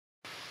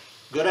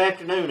Good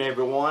afternoon,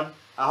 everyone.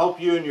 I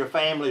hope you and your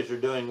families are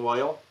doing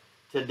well.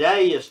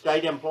 Today is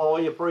State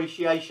Employee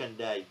Appreciation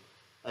Day,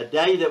 a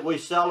day that we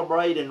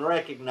celebrate and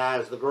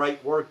recognize the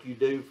great work you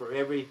do for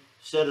every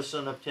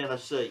citizen of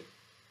Tennessee.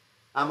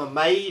 I'm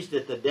amazed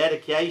at the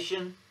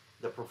dedication,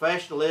 the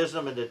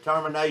professionalism, and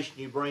determination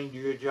you bring to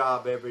your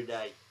job every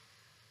day.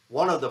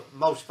 One of the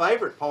most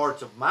favorite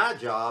parts of my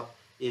job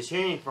is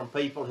hearing from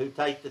people who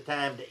take the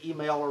time to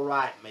email or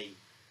write me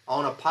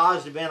on a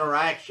positive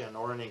interaction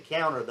or an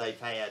encounter they've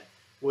had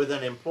with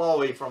an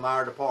employee from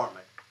our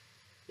department.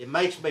 It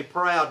makes me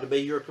proud to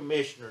be your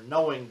commissioner,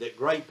 knowing that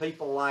great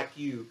people like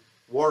you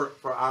work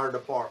for our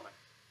department.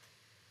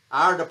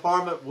 Our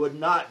department would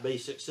not be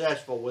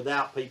successful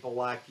without people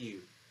like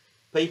you,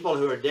 people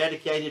who are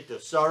dedicated to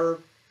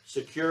serve,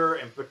 secure,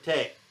 and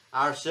protect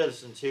our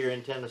citizens here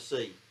in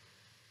Tennessee.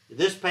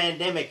 This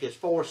pandemic has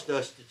forced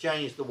us to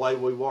change the way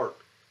we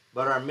work,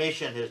 but our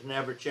mission has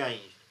never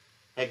changed.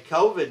 Had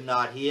COVID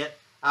not hit,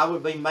 I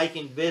would be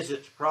making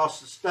visits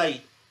across the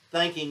state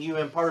thanking you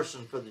in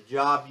person for the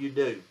job you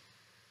do.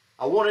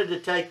 I wanted to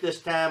take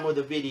this time with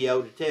a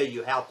video to tell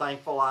you how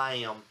thankful I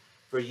am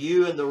for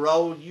you and the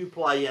role you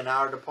play in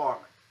our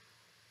department.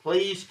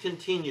 Please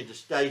continue to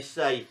stay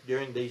safe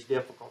during these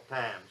difficult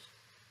times.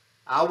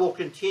 I will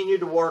continue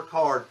to work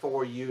hard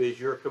for you as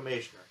your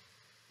commissioner.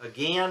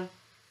 Again,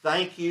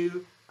 thank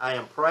you. I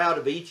am proud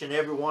of each and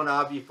every one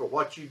of you for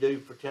what you do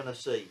for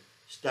Tennessee.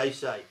 Stay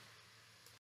safe.